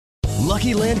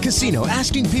Lucky Land Casino,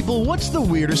 asking people, what's the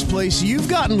weirdest place you've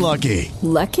gotten lucky?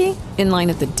 Lucky? In line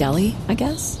at the deli, I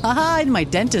guess? Aha, in my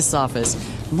dentist's office.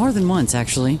 More than once,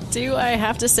 actually. Do I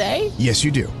have to say? Yes,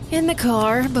 you do. In the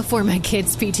car before my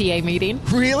kids' PTA meeting.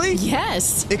 Really?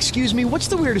 Yes. Excuse me, what's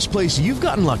the weirdest place you've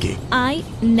gotten lucky? I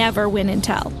never win and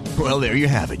tell. Well, there you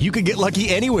have it. You can get lucky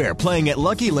anywhere, playing at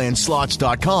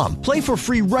LuckyLandSlots.com. Play for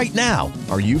free right now.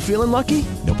 Are you feeling lucky?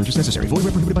 No purchase necessary. Void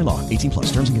where prohibited by law. 18 plus.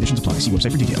 Terms and conditions apply. See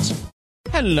website for details.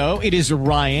 Hello, it is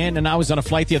Ryan, and I was on a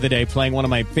flight the other day playing one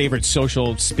of my favorite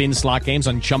social spin slot games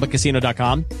on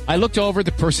ChumbaCasino.com. I looked over at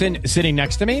the person sitting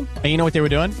next to me, and you know what they were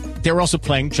doing? They were also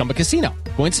playing Chumba Casino.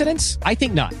 Coincidence? I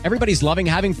think not. Everybody's loving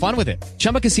having fun with it.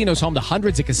 Chumba Casino is home to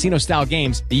hundreds of casino-style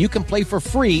games that you can play for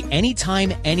free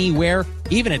anytime, anywhere,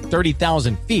 even at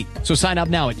 30,000 feet. So sign up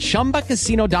now at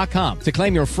ChumbaCasino.com to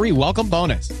claim your free welcome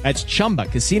bonus. That's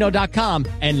ChumbaCasino.com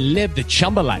and live the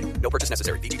Chumba life. No purchase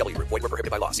necessary. VGW. Void where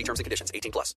prohibited by law. See terms and conditions.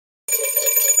 18 plus.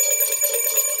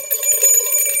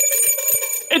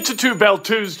 It's a two-bell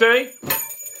Tuesday.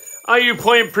 IU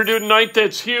playing Purdue tonight.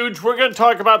 That's huge. We're going to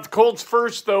talk about the Colts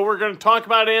first, though. We're going to talk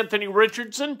about Anthony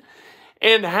Richardson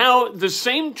and how the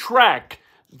same track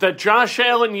that Josh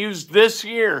Allen used this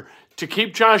year to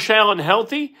keep Josh Allen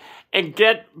healthy and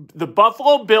get the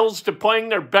Buffalo Bills to playing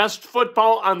their best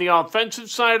football on the offensive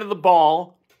side of the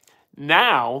ball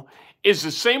now is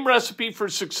the same recipe for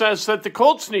success that the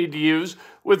Colts need to use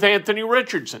with Anthony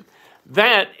Richardson.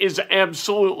 That is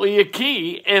absolutely a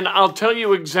key, and I'll tell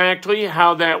you exactly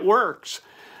how that works.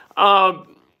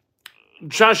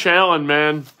 Josh Allen,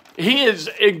 man, he is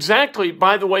exactly,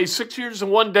 by the way, 6 years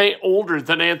and 1 day older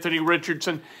than Anthony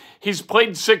Richardson. He's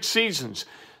played 6 seasons.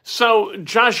 So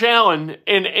Josh Allen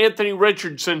and Anthony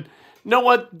Richardson, know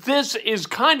what? This is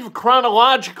kind of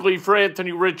chronologically for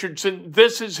Anthony Richardson.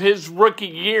 This is his rookie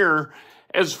year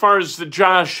as far as the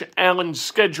Josh Allen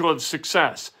schedule of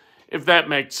success, if that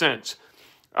makes sense.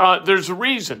 There's a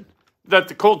reason that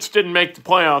the Colts didn't make the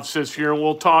playoffs this year, and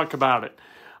we'll talk about it.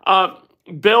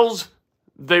 Bills,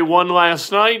 they won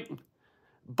last night.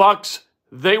 Bucks,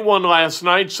 they won last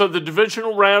night. So the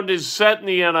divisional round is set in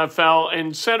the NFL,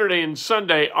 and Saturday and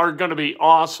Sunday are going to be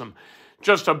awesome.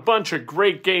 Just a bunch of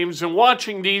great games, and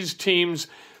watching these teams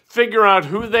figure out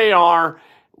who they are,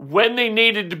 when they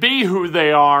needed to be who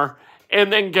they are,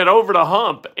 and then get over the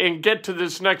hump and get to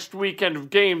this next weekend of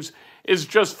games is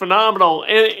just phenomenal.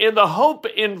 And the hope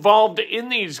involved in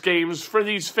these games for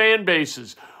these fan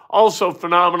bases, also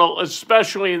phenomenal,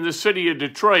 especially in the city of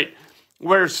Detroit,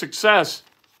 where success,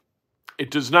 it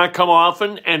does not come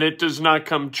often and it does not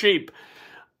come cheap.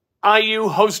 IU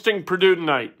hosting Purdue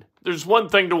tonight. There's one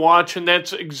thing to watch, and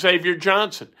that's Xavier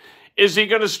Johnson. Is he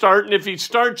going to start? And if he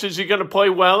starts, is he going to play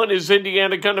well? And is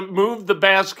Indiana going to move the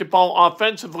basketball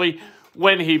offensively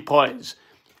when he plays?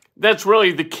 That's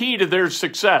really the key to their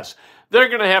success. They're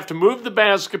going to have to move the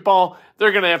basketball,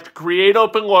 they're going to have to create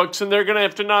open looks, and they're going to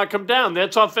have to knock them down.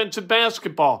 That's offensive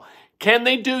basketball. Can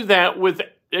they do that with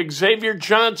Xavier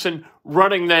Johnson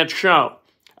running that show?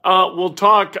 We'll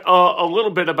talk a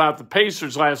little bit about the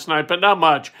Pacers last night, but not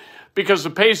much, because the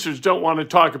Pacers don't want to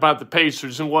talk about the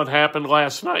Pacers and what happened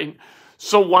last night.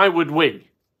 So why would we?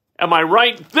 Am I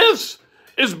right? This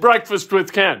is Breakfast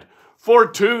with Kent for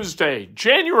Tuesday,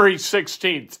 January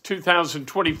 16th,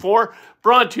 2024,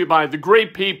 brought to you by the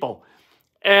great people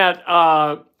at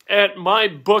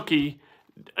MyBookie.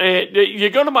 You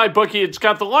go to MyBookie, it's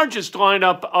got the largest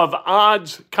lineup of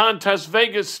odds, contests,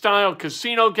 Vegas-style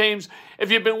casino games.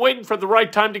 If you've been waiting for the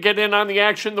right time to get in on the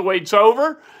action, the wait's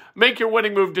over. Make your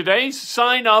winning move today.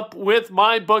 Sign up with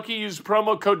MyBookie. Use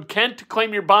promo code Kent to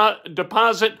claim your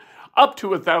deposit up to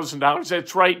 $1,000.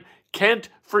 That's right, Kent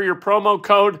for your promo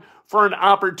code for an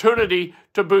opportunity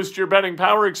to boost your betting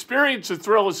power. Experience the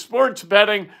thrill of sports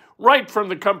betting right from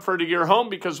the comfort of your home,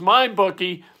 because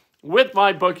MyBookie, with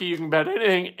MyBookie, you can bet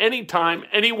anything, anytime,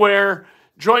 anywhere.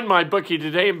 Join MyBookie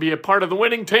today and be a part of the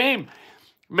winning team.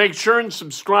 Make sure and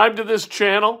subscribe to this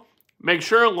channel. Make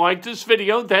sure and like this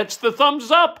video. That's the thumbs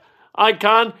up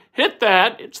icon. Hit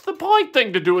that. It's the polite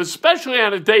thing to do, especially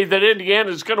on a day that Indiana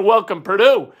is going to welcome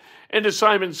Purdue into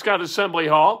Simon Scott Assembly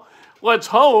Hall. Let's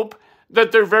hope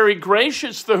that they're very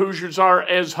gracious, the Hoosiers are,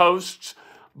 as hosts.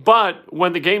 But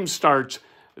when the game starts,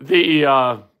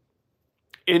 the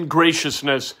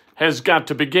ingraciousness has got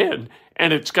to begin,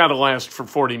 and it's got to last for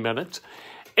 40 minutes.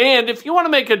 And if you want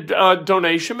to make a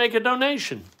donation, make a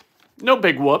donation. No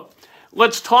big whoop.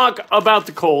 Let's talk about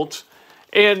the Colts.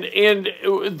 And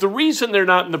the reason they're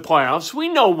not in the playoffs, we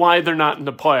know why they're not in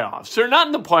the playoffs. They're not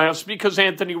in the playoffs because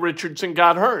Anthony Richardson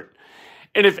got hurt.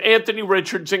 And if Anthony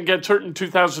Richardson gets hurt in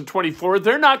 2024,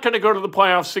 they're not going to go to the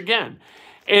playoffs again.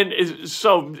 And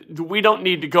so we don't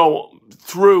need to go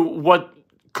through what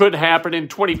could happen in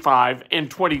 25 and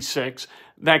 26,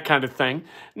 that kind of thing.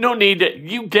 No need to,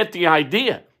 you get the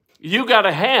idea. You got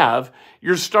to have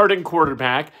your starting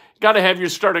quarterback,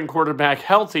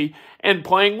 healthy and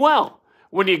playing well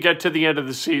when you get to the end of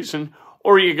the season,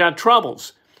 or you got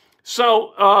troubles.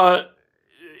 So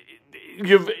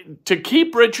to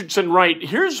keep Richardson right,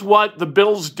 here's what the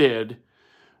Bills did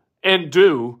and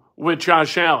do with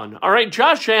Josh Allen. All right,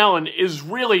 Josh Allen is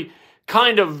really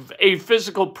kind of a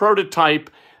physical prototype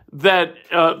that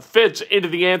fits into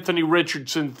the Anthony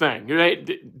Richardson thing.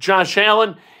 Right? Josh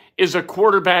Allen is a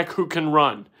quarterback who can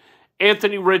run.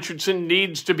 Anthony Richardson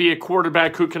needs to be a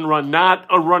quarterback who can run, not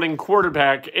a running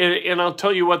quarterback. And I'll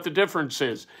tell you what the difference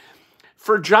is.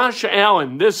 For Josh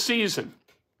Allen this season,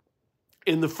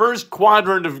 in the first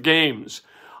quadrant of games,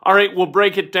 all right, we'll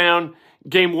break it down.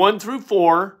 Game 1 through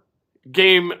 4,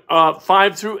 game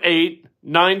 5 through 8,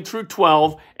 9 through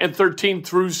 12, and 13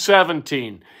 through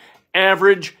 17.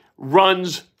 Average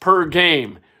runs per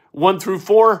game. 1 through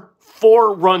 4,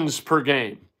 4 runs per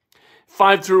game.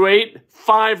 5 through 8,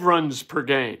 5 runs per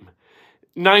game.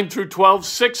 9 through 12,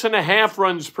 6.5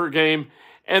 runs per game.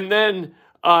 And then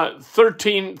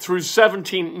 13 through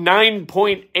 17,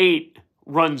 9.8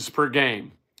 runs per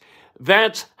game.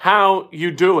 That's how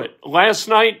you do it. Last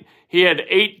night, he had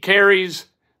 8 carries,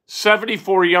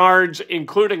 74 yards,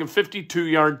 including a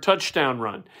 52-yard touchdown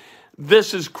run.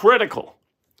 This is critical.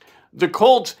 The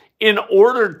Colts, in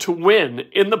order to win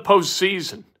in the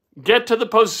postseason, get to the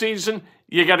postseason,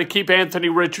 you got to keep Anthony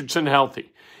Richardson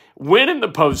healthy. Win in the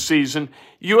postseason,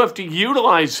 you have to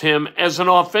utilize him as an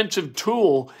offensive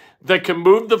tool that can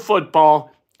move the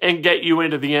football and get you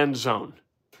into the end zone.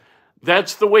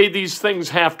 That's the way these things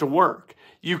have to work.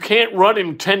 You can't run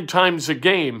him 10 times a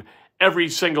game every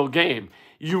single game.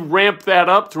 You ramp that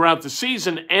up throughout the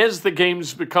season as the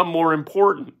games become more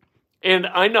important. And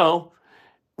I know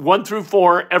 1 through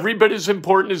 4, every bit as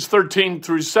important as 13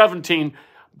 through 17,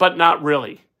 but not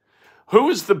really. Who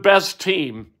is the best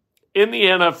team in the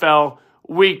NFL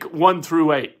week 1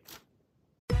 through 8?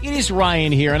 It is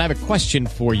Ryan here, and I have a question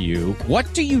for you.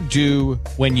 What do you do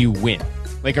when you win?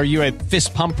 Like, are you a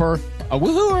fist pumper, a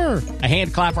woo-hooer, a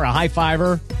hand clapper, a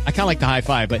high-fiver? I kind of like the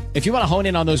high-five, but if you want to hone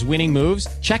in on those winning moves,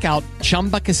 check out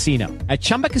Chumba Casino. At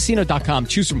ChumbaCasino.com,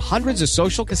 choose from hundreds of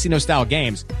social casino-style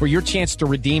games for your chance to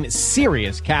redeem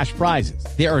serious cash prizes.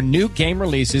 There are new game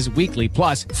releases weekly,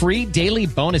 plus free daily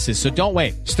bonuses, so don't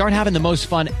wait. Start having the most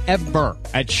fun ever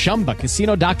at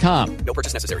ChumbaCasino.com. No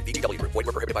purchase necessary. VGW Group. Void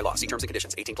where prohibited by law. See terms and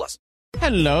conditions. 18+.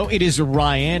 Hello, it is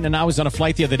Ryan, and I was on a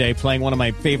flight the other day playing one of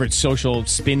my favorite social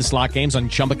spin slot games on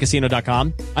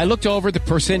ChumbaCasino.com. I looked over the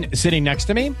person sitting next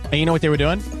to me, and you know what they were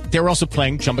doing? They were also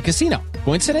playing Chumba Casino.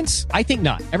 Coincidence? I think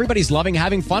not. Everybody's loving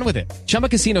having fun with it. Chumba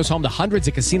Casino is home to hundreds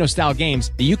of casino-style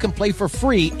games that you can play for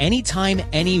free anytime,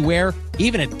 anywhere,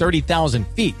 even at 30,000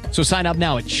 feet. So sign up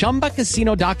now at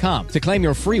ChumbaCasino.com to claim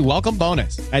your free welcome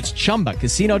bonus. That's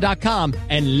ChumbaCasino.com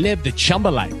and live the Chumba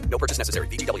life. No purchase necessary.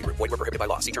 VGW Group. Void where prohibited by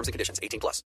law. See terms and conditions.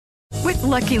 18+. With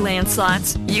Lucky Land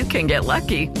Slots, you can get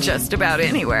lucky just about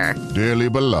anywhere. Dearly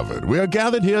beloved, we are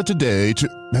gathered here today to...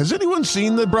 Has anyone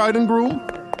seen the bride and groom?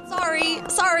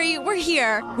 Sorry, we're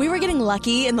here. We were getting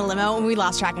lucky in the limo and we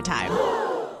lost track of time.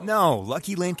 No,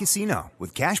 Lucky Land Casino,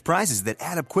 with cash prizes that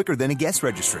add up quicker than a guest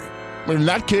registry. In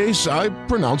that case, I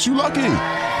pronounce you lucky.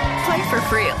 Play for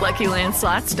free at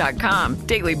LuckyLandSlots.com.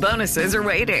 Daily bonuses are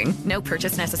waiting. No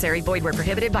purchase necessary. Void where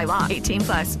prohibited by law.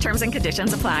 18+. Terms and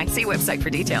conditions apply. See website for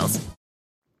details.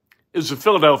 Is the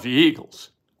Philadelphia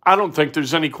Eagles. I don't think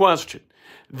there's any question.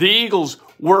 The Eagles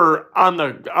were on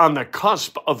the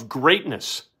cusp of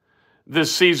greatness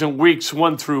this season, weeks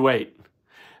 1 through 8.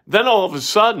 Then all of a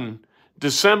sudden,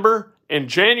 December and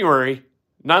January,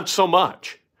 not so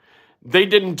much. They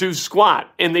didn't do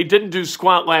squat, and they didn't do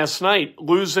squat last night,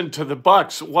 losing to the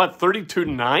Bucs,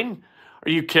 32-9? Are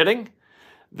you kidding?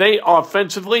 They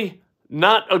offensively,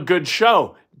 not a good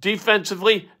show.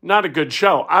 Defensively, not a good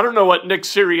show. I don't know what Nick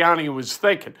Sirianni was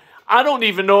thinking. I don't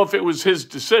even know if it was his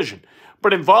decision.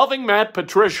 But involving Matt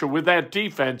Patricia with that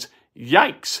defense,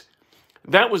 yikes.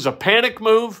 That was a panic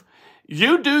move.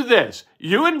 You do this.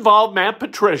 You involve Matt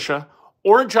Patricia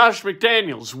or Josh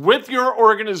McDaniels with your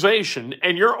organization,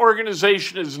 and your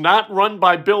organization is not run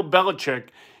by Bill Belichick,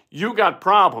 you got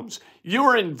problems. You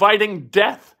are inviting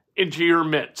death into your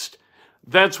midst.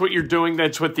 That's what you're doing.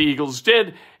 That's what the Eagles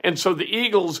did. And so the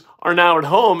Eagles are now at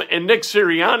home, and Nick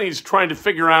Sirianni is trying to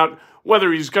figure out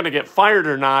whether he's going to get fired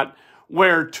or not,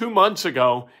 where 2 months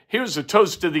ago, he was a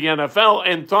toast to the NFL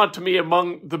and thought to me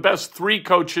among the best 3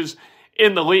 coaches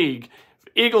in the league.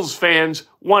 Eagles fans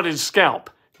want his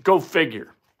scalp. Go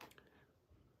figure.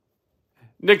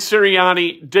 Nick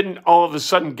Sirianni didn't all of a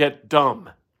sudden get dumb.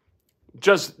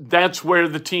 Just that's where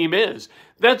the team is.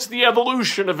 That's the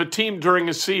evolution of a team during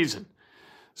a season.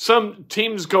 Some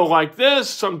teams go like this,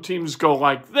 some teams go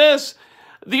like this.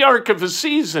 The arc of a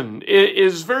season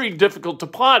is very difficult to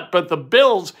plot, but the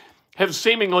Bills have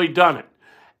seemingly done it.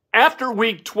 After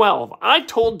week 12, I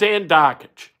told Dan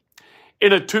Dockich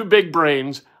in a Two Big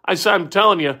Brains, I said, I'm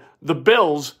telling you, the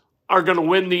Bills are going to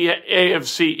win the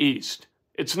AFC East.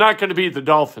 It's not going to be the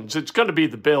Dolphins. It's going to be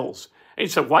the Bills. And he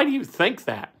said, why do you think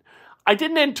that? I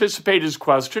didn't anticipate his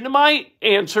question, and my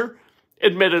answer,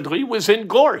 admittedly, was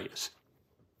inglorious.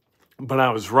 But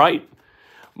I was right.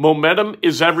 Momentum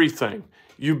is everything.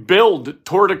 You build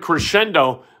toward a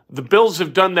crescendo. The Bills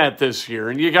have done that this year,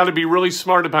 and you got to be really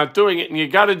smart about doing it, and you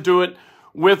got to do it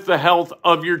with the health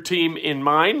of your team in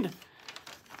mind.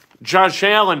 Josh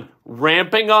Allen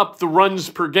ramping up the runs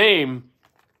per game,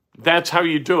 that's how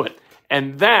you do it.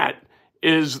 And that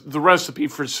is the recipe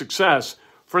for success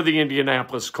for the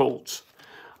Indianapolis Colts.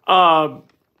 The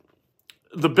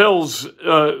Bills,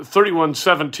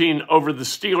 31-17 over the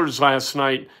Steelers last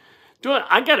night.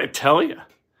 I got to tell you,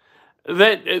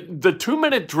 that the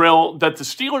 2-minute drill that the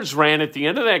Steelers ran at the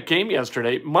end of that game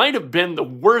yesterday might have been the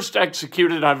worst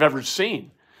executed I've ever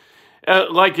seen.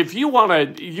 Like if you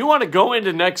want to go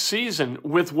into next season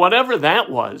with whatever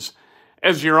that was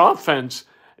as your offense,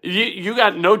 you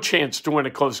got no chance to win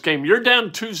a close game. You're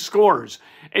down 2 scores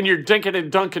and you're dinking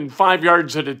and dunking 5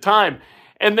 yards at a time,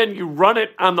 and then you run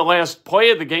it on the last play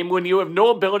of the game when you have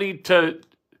no ability to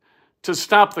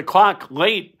stop the clock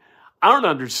late. I don't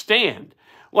understand.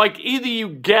 Like, either you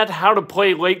get how to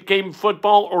play late game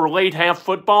football or late half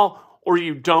football, or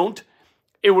you don't.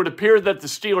 It would appear that the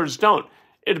Steelers don't.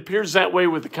 It appears that way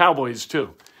with the Cowboys,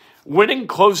 too. Winning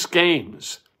close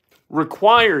games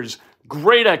requires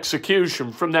great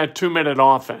execution from that 2-minute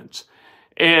offense.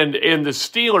 And the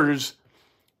Steelers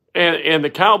and the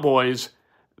Cowboys,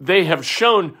 they have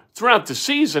shown throughout the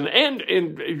season, and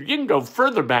you can go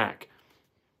further back,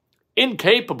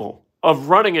 incapable of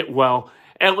running it well,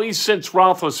 at least since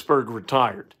Roethlisberger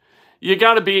retired.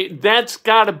 That's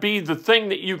got to be the thing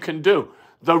that you can do.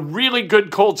 The really good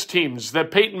Colts teams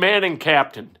that Peyton Manning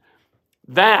captained,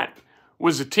 that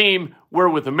was a team where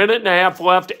with a minute and a half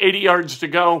left, 80 yards to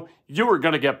go, you were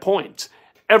going to get points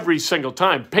every single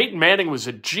time. Peyton Manning was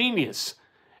a genius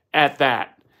at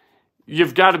that.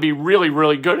 You've got to be really,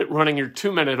 really good at running your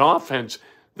 2-minute offense.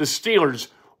 The Steelers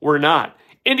were not.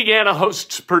 Indiana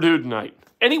hosts Purdue tonight.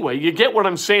 Anyway, you get what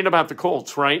I'm saying about the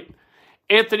Colts, right?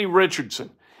 Anthony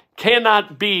Richardson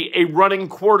cannot be a running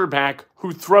quarterback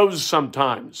who throws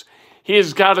sometimes. He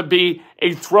has got to be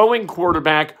a throwing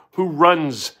quarterback who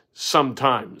runs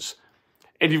sometimes.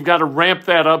 And you've got to ramp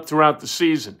that up throughout the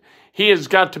season. He has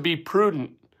got to be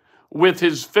prudent with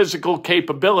his physical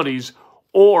capabilities,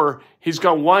 or he's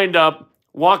going to wind up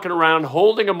walking around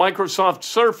holding a Microsoft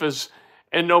Surface,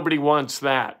 and nobody wants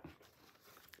that.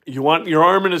 You want your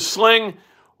arm in a sling?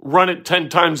 Run it 10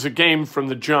 times a game from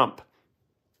the jump.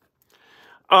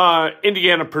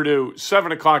 Indiana, Purdue,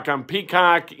 7 o'clock on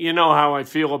Peacock. You know how I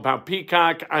feel about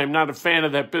Peacock. I'm not a fan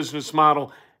of that business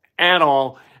model at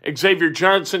all. Xavier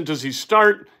Johnson, does he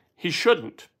start? He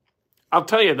shouldn't. I'll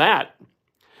tell you that.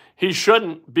 He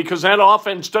shouldn't, because that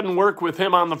offense doesn't work with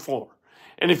him on the floor.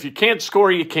 And if you can't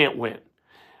score, you can't win.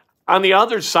 On the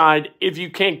other side, if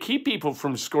you can't keep people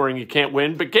from scoring, you can't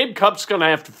win. But Gabe Kupp's going to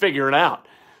have to figure it out.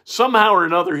 Somehow or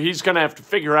another, he's going to have to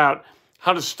figure out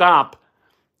how to stop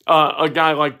a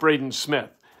guy like Braden Smith.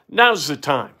 Now's the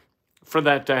time for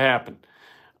that to happen.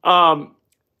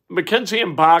 Mackenzie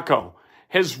Mbako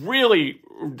has really,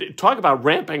 talk about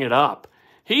ramping it up,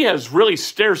 he has really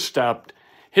stair-stepped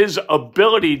his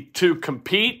ability to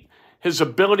compete, his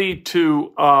ability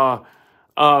to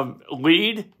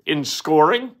lead in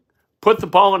scoring, put the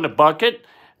ball in the bucket,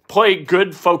 play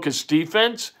good, focused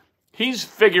defense. He's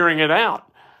figuring it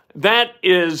out. That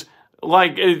is,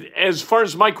 like, as far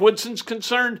as Mike Woodson's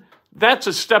concerned, that's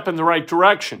a step in the right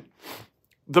direction.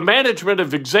 The management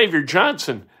of Xavier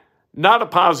Johnson, not a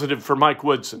positive for Mike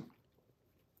Woodson.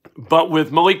 But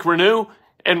with Malik Reneau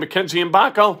and Mackenzie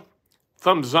Mbako,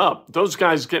 thumbs up. Those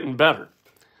guys getting better.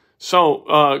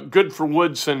 So good for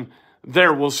Woodson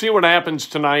there. We'll see what happens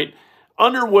tonight.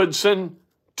 Under Woodson,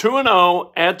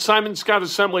 2-0 at Simon Scott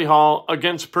Assembly Hall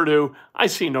against Purdue. I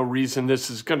see no reason this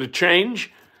is going to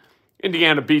change.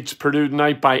 Indiana beats Purdue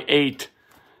tonight by 8.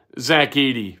 Zach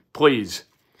Edey, please.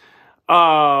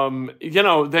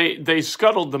 They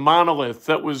scuttled the monolith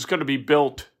that was going to be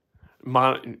built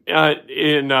at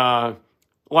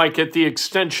the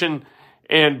extension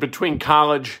and between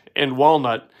College and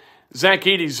Walnut. Zach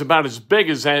Edey's about as big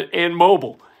as that and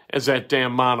mobile as that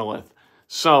damn monolith.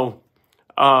 So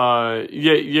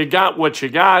you got what you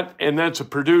got, and that's a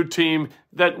Purdue team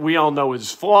that we all know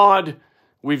is flawed.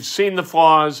 We've seen the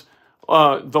flaws.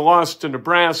 The loss to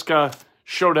Nebraska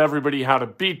showed everybody how to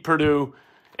beat Purdue,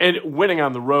 and winning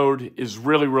on the road is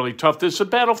really, really tough. This is a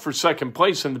battle for second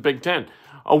place in the Big Ten.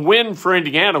 A win for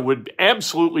Indiana would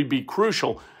absolutely be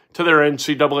crucial to their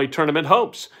NCAA tournament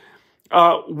hopes.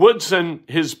 Woodson,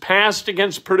 his past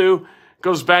against Purdue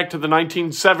goes back to the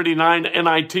 1979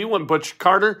 NIT when Butch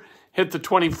Carter hit the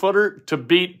 20-footer to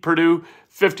beat Purdue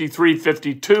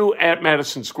 53-52 at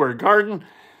Madison Square Garden.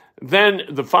 Then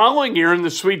the following year in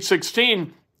the Sweet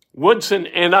 16, Woodson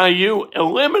and IU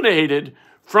eliminated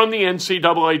from the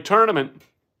NCAA tournament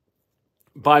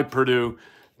by Purdue.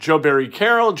 Joe Barry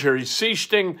Carroll, Jerry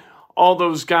Sichting, all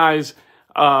those guys.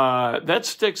 That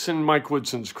sticks in Mike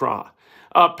Woodson's craw.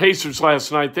 Pacers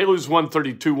last night, they lose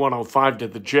 132-105 to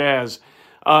the Jazz.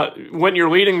 When your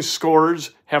leading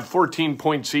scorers have 14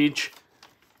 points each,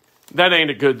 that ain't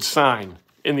a good sign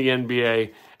in the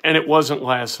NBA. And it wasn't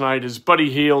last night, as Buddy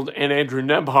Hield and Andrew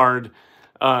Nebhard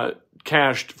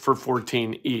cashed for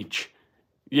 14 each.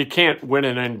 You can't win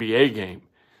an NBA game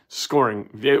scoring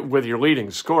with your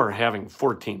leading scorer having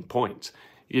 14 points.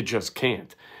 You just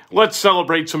can't. Let's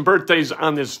celebrate some birthdays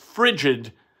on this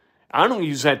frigid, I don't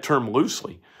use that term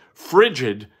loosely,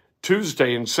 frigid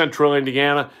Tuesday in central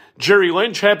Indiana. Jerry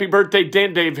Lynch, happy birthday.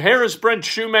 Dan Dave Harris, Brent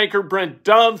Shoemaker, Brent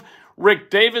Dove, Rick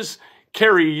Davis,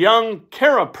 Carrie Young,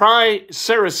 Kara Pry,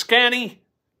 Sarah Scanney.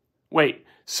 Wait,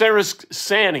 Sarah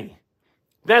Sani.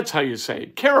 That's how you say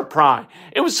it. Kara Pry.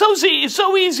 It was so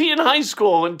easy in high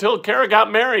school until Kara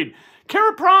got married.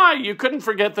 Kara Pry, you couldn't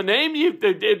forget the name.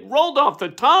 It rolled off the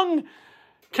tongue.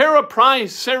 Kara Pry,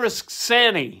 Sarah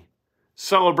Sani,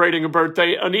 celebrating a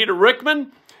birthday. Anita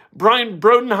Rickman, Brian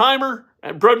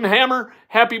Brodenhammer,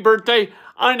 happy birthday.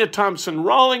 Ina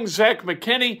Thompson-Rawlings, Zach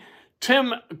McKinney,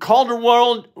 Tim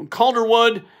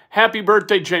Calderwood, happy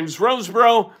birthday. James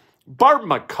Roseborough, Barb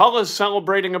McCullough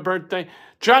celebrating a birthday.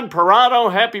 John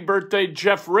Parado, happy birthday.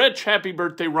 Jeff Rich, happy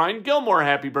birthday. Ryan Gilmore,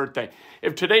 happy birthday.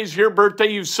 If today's your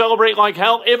birthday, you celebrate like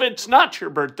hell. If it's not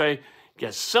your birthday,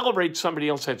 you celebrate somebody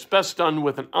else. That's best done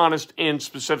with an honest and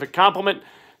specific compliment.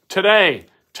 Today,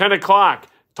 10 o'clock.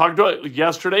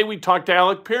 Yesterday, we talked to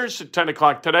Alec Pierce at 10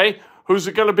 o'clock today. Who's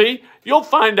it going to be? You'll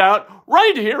find out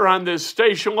right here on this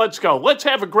station. Let's go. Let's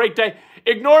have a great day.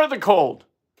 Ignore the cold.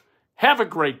 Have a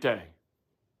great day.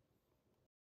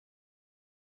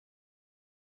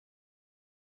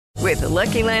 With the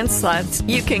Lucky Land Slots,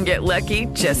 you can get lucky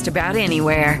just about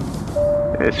anywhere.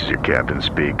 This is your captain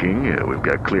speaking. We've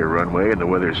got clear runway and the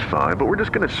weather's fine, but we're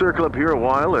just going to circle up here a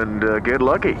while and get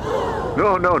lucky.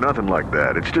 No, nothing like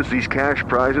that. It's just these cash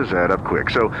prizes add up quick.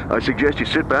 So I suggest you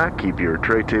sit back, keep your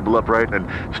tray table upright, and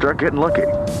start getting lucky.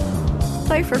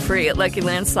 Play for free at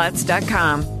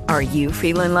LuckyLandSlots.com. Are you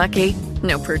feeling lucky?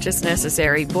 No purchase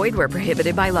necessary. Void where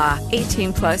prohibited by law.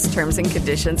 18+ terms and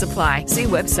conditions apply. See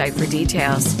website for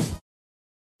details.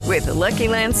 With the Lucky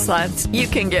Land Slots, you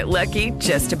can get lucky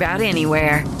just about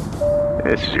anywhere.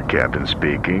 This is your captain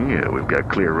speaking. We've got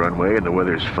clear runway and the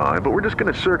weather's fine, but we're just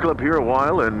going to circle up here a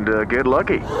while and get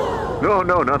lucky. No,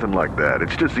 nothing like that.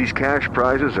 It's just these cash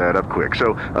prizes add up quick.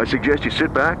 So I suggest you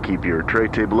sit back, keep your tray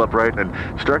table upright, and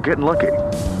start getting lucky.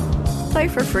 Play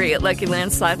for free at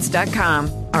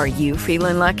LuckyLandSlots.com. Are you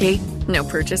feeling lucky? No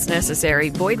purchase necessary.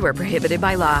 Void where prohibited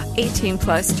by law.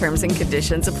 18+ terms and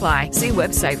conditions apply. See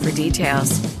website for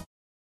details.